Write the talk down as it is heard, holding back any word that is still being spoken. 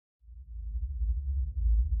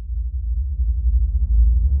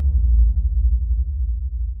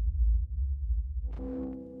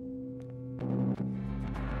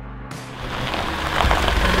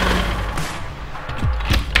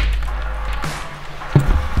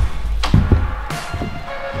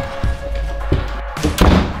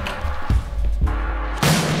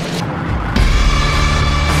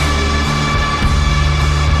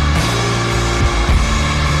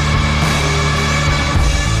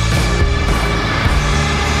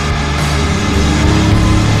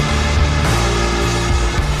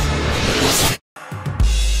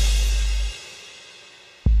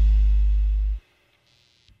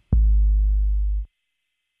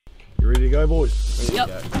boys. Yep.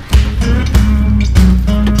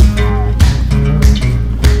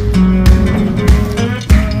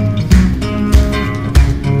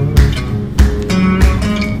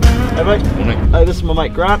 Hey mate. Morning. Hey, this is my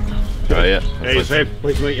mate Grant. Oh yeah. Hey Sam.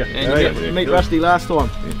 Pleased to meet you. And you meet Rusty last time.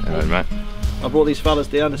 Hello mate. I brought these fellas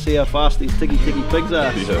down to see how fast these Tiki Tiki pigs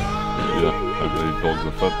are. Yeah, hopefully these dogs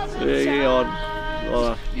are fit.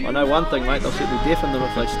 I know one thing, mate, they'll certainly deafen them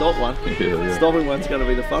if they stop one. Yeah. Stopping one's going to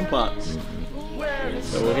be the fun part.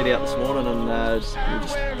 So we'll head out this morning and we'll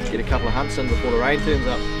just get a couple of hunts in before the rain turns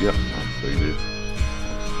up. Yep. So you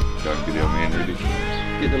go and get our man ready.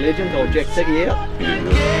 Get the legend, old Jack Tiki out.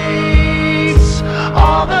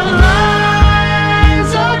 All the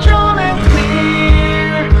lines are drawn and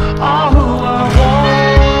clear. All who are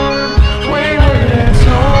warm, wayward and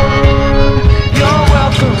torn, you're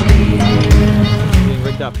welcome here. Getting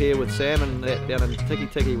rigged up here with Sam and that down in Tiki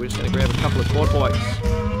Tiki. We're just going to grab a couple of quad bikes.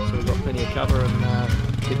 So we've got plenty of cover and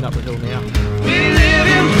heading up the hill now. We live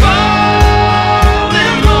in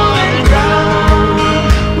falling, falling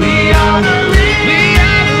ground. We are the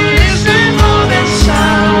listen more than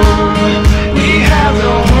sound. We have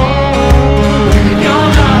no home. You're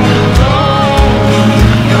not alone.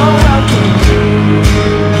 You're welcome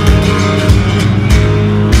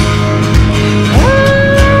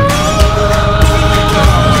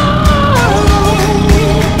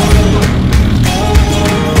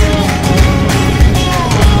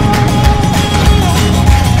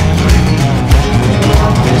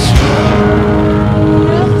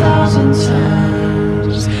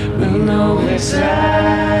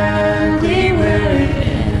exactly where it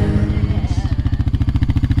ends.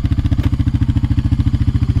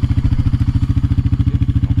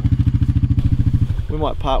 We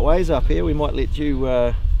might part ways up here. We might let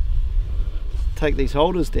you take these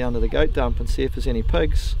holders down to the goat dump and see if there's any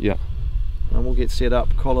pigs. Yeah. And we'll get set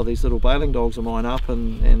up, collar these little bailing dogs of mine up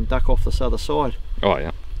and duck off this other side. Oh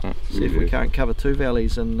yeah. Oh, See if we can't cover two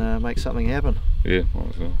valleys and make something happen. Yeah, might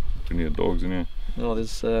as well. Plenty of dogs in here. Oh,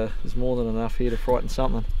 there's more than enough here to frighten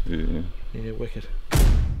something. Yeah. Yeah, wicked.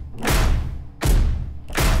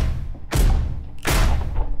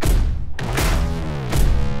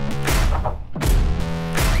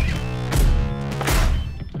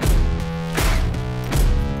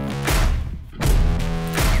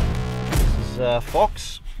 This is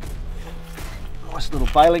Fox. Nice little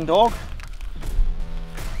bailing dog.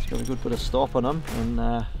 It's got a good bit of stop on him and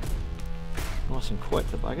nice and quick,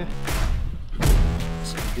 the bugger.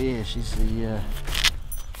 Bear, she's the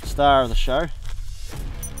star of the show.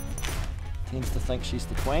 Tends to think she's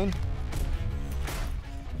the queen.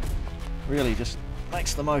 Really just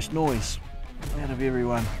makes the most noise out of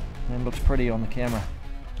everyone and looks pretty on the camera.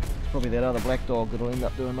 It's probably that other black dog that'll end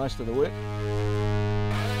up doing most of the work.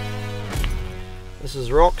 This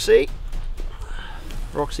is Roxy.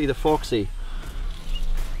 Roxy the Foxy.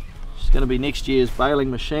 She's going to be next year's bailing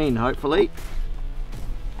machine, hopefully.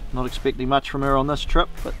 Not expecting much from her on this trip,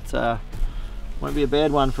 but won't be a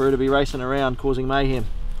bad one for her to be racing around causing mayhem.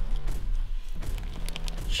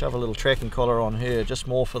 Shove a little tracking collar on her, just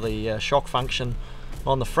more for the shock function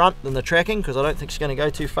on the front than the tracking, because I don't think she's going to go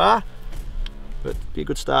too far. But be a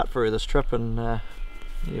good start for her this trip, and yeah,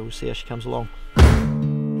 we'll see how she comes along.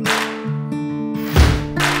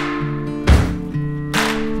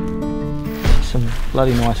 Some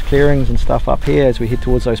bloody nice clearings and stuff up here as we head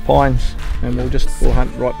towards those pines, and we'll hunt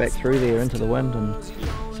right back through there into the wind and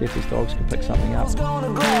see if these dogs can pick something up.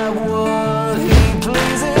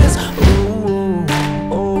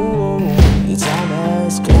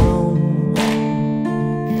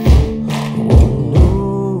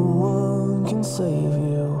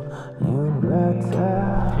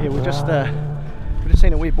 Yeah, we've just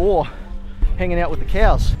seen a wee boar hanging out with the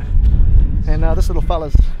cows, and this little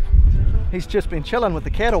fella's he's just been chilling with the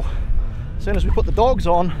cattle. As soon as we put the dogs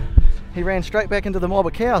on, he ran straight back into the mob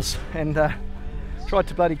of cows and tried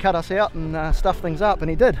to bloody cut us out and stuff things up, and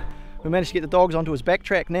he did. We managed to get the dogs onto his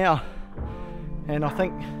backtrack now, and I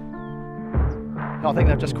think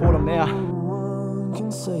they've just caught him now. No one can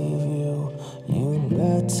save you, you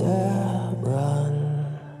better run.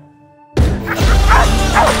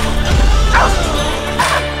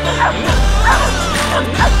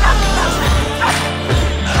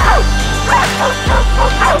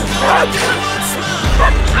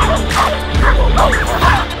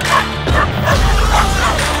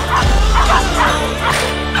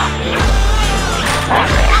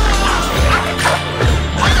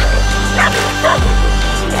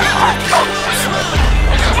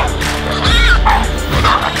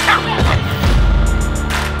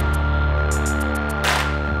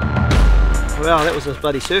 Well, that was a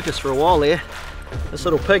bloody circus for a while there. This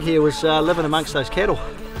little pig here was living amongst those cattle,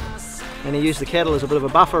 and he used the cattle as a bit of a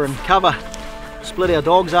buffer and cover. Split our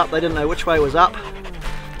dogs up, they didn't know which way was up.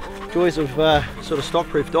 Joys of sort of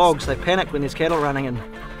stock-proof dogs, they panic when there's cattle running and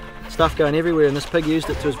stuff going everywhere, and this pig used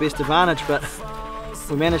it to his best advantage, but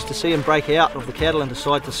we managed to see him break out of the cattle and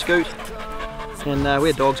decide to scoot. And we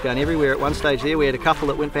had dogs going everywhere. At one stage there we had a couple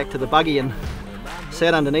that went back to the buggy and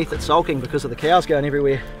sat underneath it sulking because of the cows going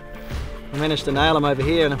everywhere. We managed to nail him over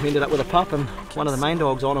here, and we ended up with a pup and one of the main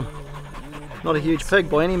dogs on him. Not a huge pig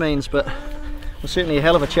by any means, but it was certainly a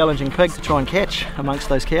hell of a challenging pig to try and catch amongst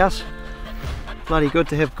those cows. Bloody good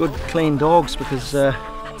to have good clean dogs, because that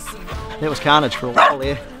was carnage for a while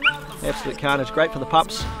there. Absolute carnage. Great for the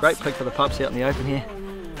pups, great pig for the pups out in the open here.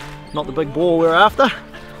 Not the big boar we're after,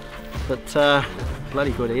 but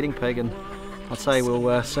bloody good eating pig, and I'd say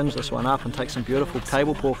we'll singe this one up and take some beautiful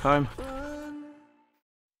table pork home.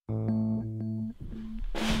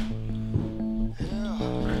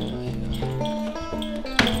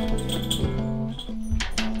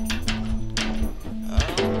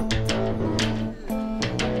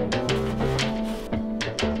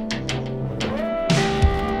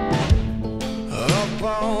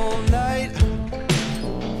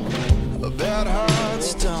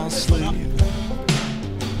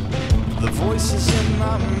 Voices in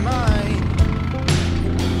my mind,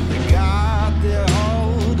 they got their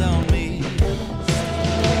hold on me,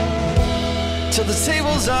 till the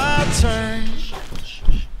tables are turned.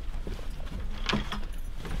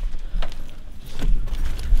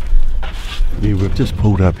 Yeah, we've just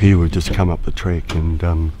pulled up here, we've just come up the track,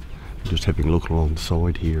 and just having a look along the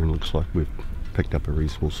side here, and it looks like we've picked up a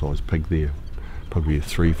reasonable sized pig there, probably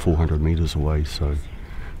 300-400 metres away, so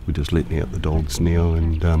we're just letting out the dogs now,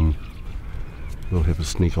 and we'll have a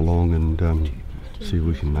sneak along and see if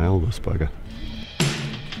we can nail this bugger.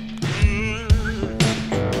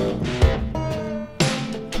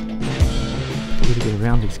 We've got to get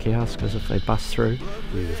around these cows, because if they bust through,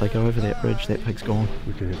 if they go over that bridge, that pig's gone.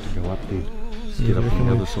 We're going to have to go up there, get up on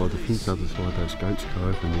the other side of the fence, other side those goats go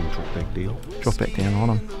over, and then drop back down. Drop back down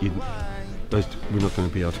on them. We're not going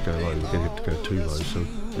to be able to go low, we're going to have to go too low, so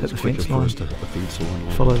hit it's the quicker fence for line. us to hit the fence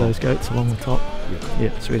line. Follow those goats along the top.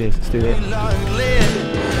 Yeah, sweet as, let's do that.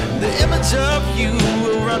 The image of you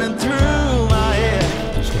running through my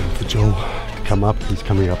head. Just waiting for Joel to come up, he's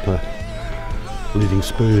coming up the leading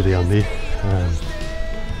spur down there.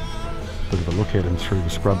 Bit of a look at him through the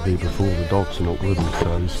scrub there before. The dogs are not with him,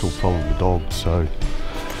 so he's still following the dogs, so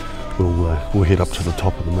we'll head up to the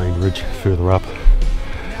top of the main ridge further up,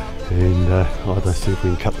 and either see if we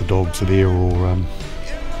can cut the dogs there, or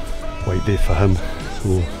wait there for him,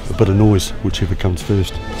 or a bit of noise, whichever comes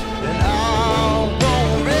first.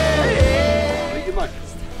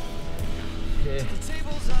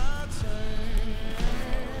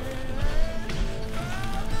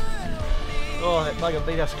 Oh, that bugger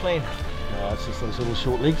beat us clean. No, it's just those little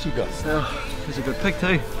short legs you got. Oh, he's a good pig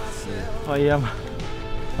too. Yeah.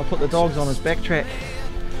 I put the dogs on his backtrack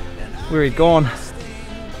where he'd gone,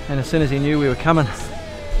 and as soon as he knew we were coming,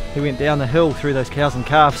 he went down the hill through those cows and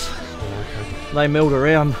calves. They milled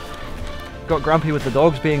around, got grumpy with the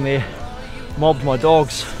dogs being there, mobbed my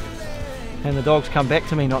dogs, and the dogs come back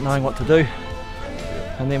to me not knowing what to do.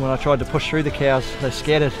 And then when I tried to push through the cows, they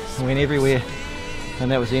scattered and went everywhere, and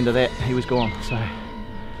that was the end of that. He was gone. So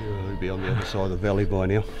he'll be on the other side of the valley by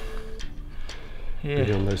now. Yeah.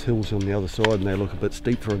 Be on those hills on the other side, and they look a bit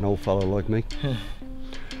steep for an old fellow like me.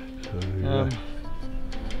 So,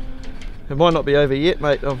 it might not be over yet,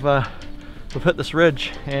 mate. We've hit this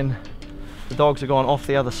ridge and the dogs have gone off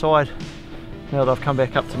the other side now that I've come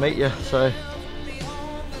back up to meet you, so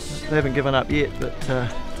they haven't given up yet, but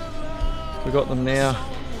we've got them now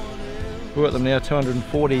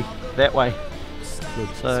 240 that way.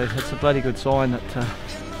 So it's a bloody good sign that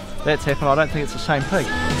that's happened. I don't think it's the same pig.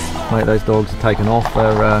 Mate, those dogs are taken off.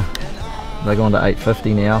 They're gone to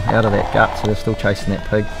 850 now, out of that gut, so they're still chasing that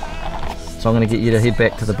pig. So I'm going to get you to head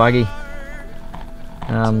back to the buggy,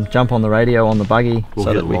 jump on the radio on the buggy,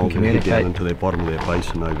 so that we can communicate. Head down into that bottom of that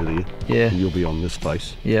basin over there. Yeah. And you'll be on this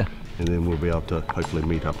face. Yeah. And then we'll be able to hopefully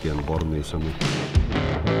meet up down the bottom there somewhere.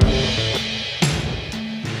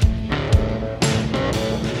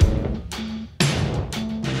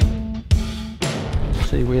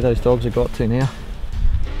 See where those dogs have got to now.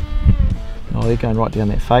 Oh, they're going right down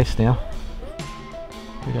that face now.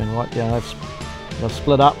 They're going right down. They've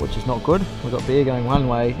split up, which is not good. We've got bear going one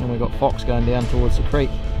way and we've got fox going down towards the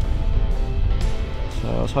creek. So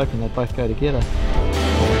I was hoping they'd both go together. We've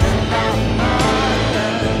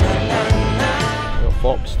got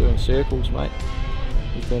fox doing circles, mate.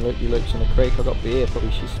 He's doing loopy loops in the creek. I've got bear,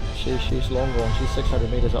 probably she's long gone. She's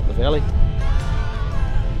 600 metres up the valley.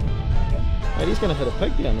 Mate, he's going to hit a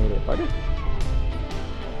pig down there, that bugger.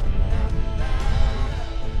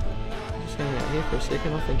 Just hang out here for a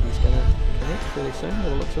second. I think he's going to connect fairly soon by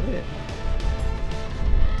the looks of that.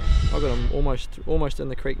 I've got him almost in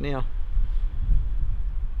the creek now.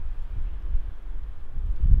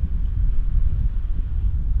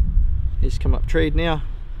 He's come up treed now.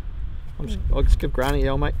 I'll just give Grant a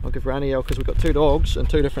yell, mate. I'll give Grant a yell because we've got two dogs in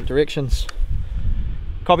two different directions.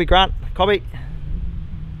 Cobby, Grant, Cobby.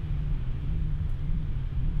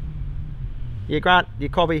 Yeah, Grant, you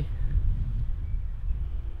Cobby.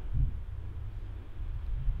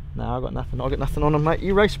 No, I've got nothing on him, mate.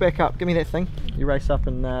 You race back up, give me that thing. You race up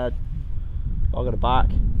and I've got a bark.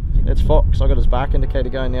 That's Fox, I've got his bark indicator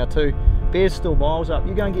going now too. Bear's still miles up.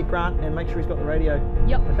 You go and get Grant and make sure he's got the radio.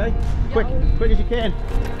 Yep. Okay? Quick as you can.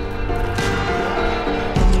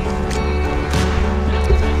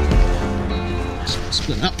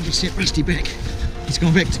 Split up, we set Rusty back. He's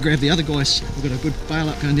gone back to grab the other guys. We've got a good bail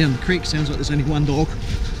up going down the creek. Sounds like there's only one dog.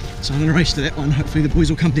 So I'm going to race to that one. Hopefully the boys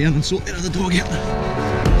will come down and sort that other dog out.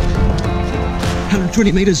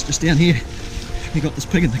 120 metres just down here. We got this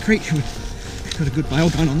pig in the creek. We've got a good bail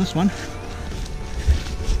going on this one.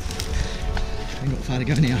 Ain't got far to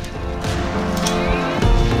go now.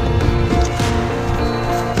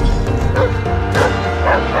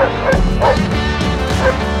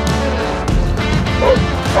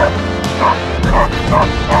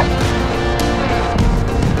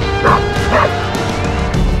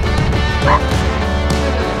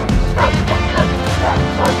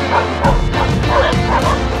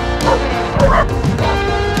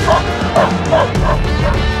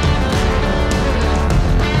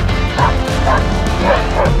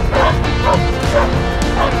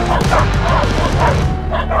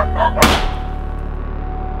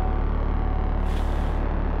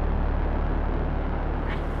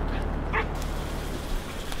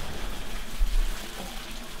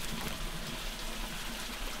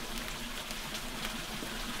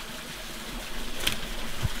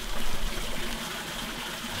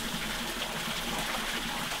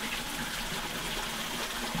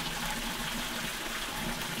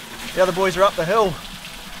 The other boys are up the hill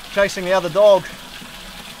chasing the other dog.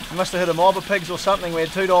 We must have hit a mob of pigs or something. We had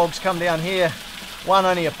two dogs come down here, one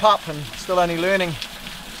only a pup and still only learning.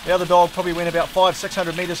 The other dog probably went about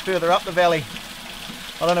 500-600 metres further up the valley.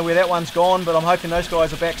 I don't know where that one's gone, but I'm hoping those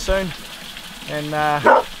guys are back soon. And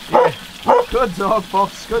yeah, good dog,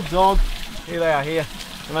 Fox, good dog. Here they are here.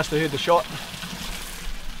 They must have heard the shot.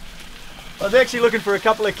 I was actually looking for a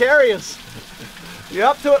couple of carriers. You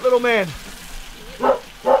up to it, little man?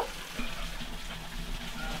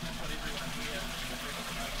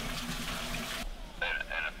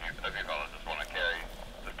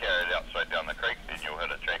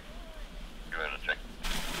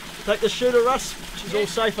 Take the shooter, Russ. She's all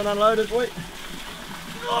safe and unloaded, boy.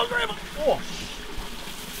 Oh, grab it. Oh,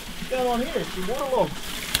 what's going on here? She waterlogged.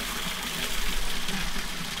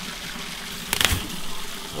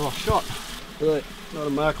 Oh, shot. Right, not a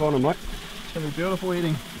mark on him, mate. It's going to be beautiful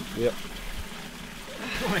eating. Yep.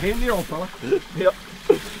 What a handy old fella. Yep.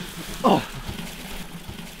 Oh.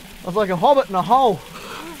 I was like a hobbit in a hole.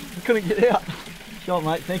 I couldn't get out. Shot,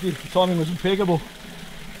 mate. Thank you. The timing was impeccable.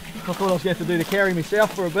 I thought I was going to have to do the carry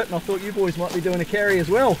myself for a bit, and I thought you boys might be doing a carry as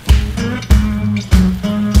well.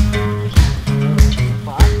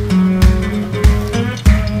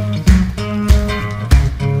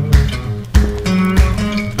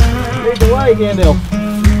 Lead the way, Gandalf.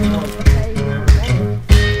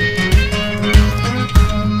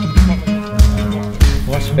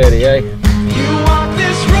 Nice fatty, eh?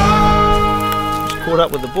 Just caught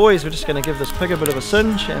up with the boys. We're just going to give this pig a bit of a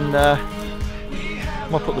singe and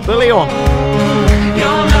might put the billy on. You're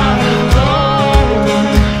not alone.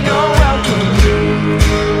 You're welcome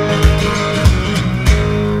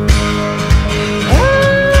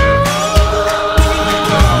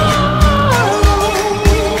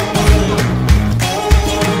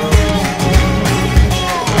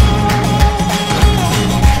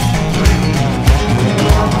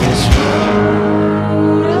this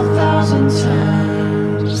road 1,000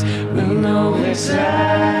 times. We'll know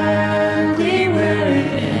exactly where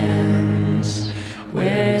it ends,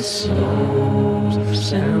 where it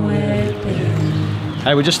slows and where it bends.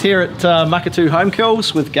 Hey, we're just here at Makatu Home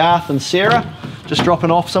Kills with Garth and Sarah, just dropping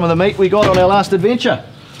off some of the meat we got on our last adventure.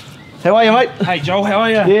 How are you, mate? Hey Joel, how are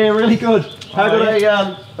you? Yeah, really good. I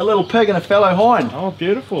got a little pig and a fallow hind. Oh,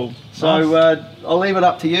 beautiful. So Nice. I'll leave it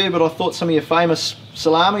up to you, but I thought some of your famous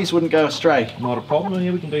salamis wouldn't go astray. Not a problem, yeah,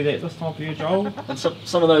 we can do that this time for you, Joel. And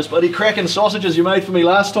some of those bloody cracking sausages you made for me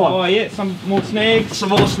last time. Oh yeah, some more snags. Some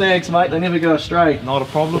more snags, mate, they never go astray. Not a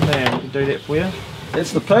problem, man, we can do that for you.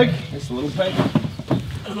 That's the pig. That's the little pig.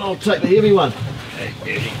 And I'll take the heavy one.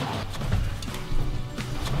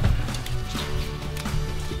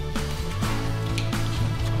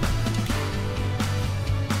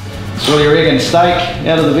 So what do you reckon? Steak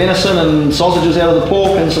out of the venison and sausages out of the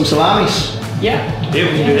pork and some salamis? Yeah, we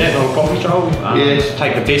can do that on a coffee, Joel. Yeah.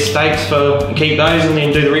 Take the best steaks and keep those, and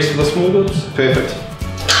then do the rest of the small goods. Perfect.